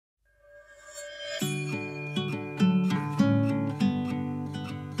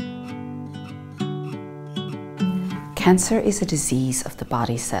Cancer is a disease of the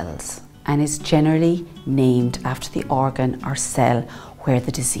body cells and is generally named after the organ or cell where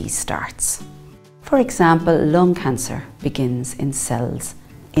the disease starts. For example, lung cancer begins in cells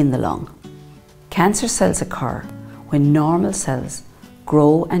in the lung. Cancer cells occur when normal cells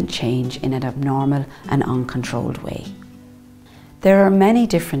grow and change in an abnormal and uncontrolled way. There are many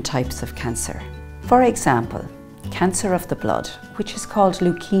different types of cancer. For example, cancer of the blood, which is called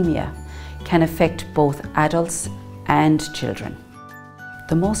leukemia, can affect both adults and children.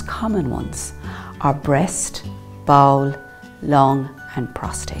 The most common ones are breast, bowel, lung and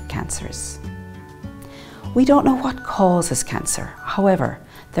prostate cancers. We don't know what causes cancer. However,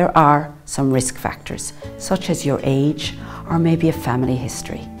 there are some risk factors, such as your age or maybe a family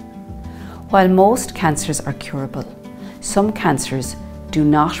history. While most cancers are curable, some cancers do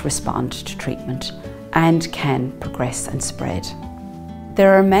not respond to treatment and can progress and spread.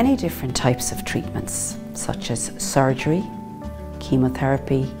 There are many different types of treatments, such as surgery,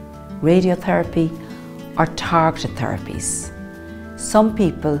 chemotherapy, radiotherapy, or targeted therapies. Some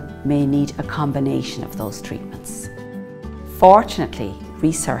people may need a combination of those treatments. Fortunately,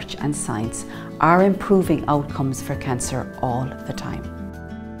 research and science are improving outcomes for cancer all the time.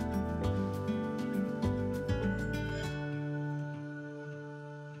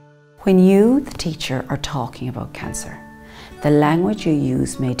 When you, the teacher, are talking about cancer, the language you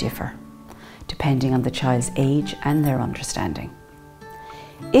use may differ, depending on the child's age and their understanding.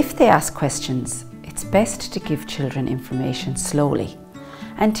 If they ask questions, it's best to give children information slowly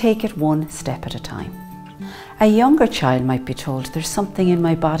and take it one step at a time. A younger child might be told, there's something in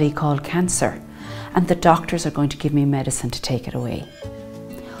my body called cancer, and the doctors are going to give me medicine to take it away.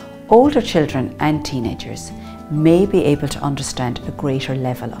 Older children and teenagers may be able to understand a greater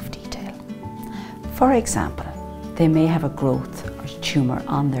level of detail. For example, they may have a growth or tumour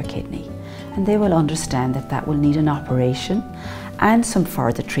on their kidney, and they will understand that that will need an operation and some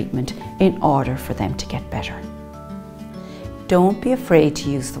further treatment in order for them to get better. Don't be afraid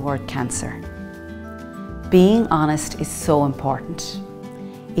to use the word cancer. Being honest is so important.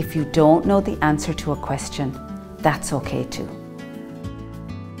 If you don't know the answer to a question, that's okay too.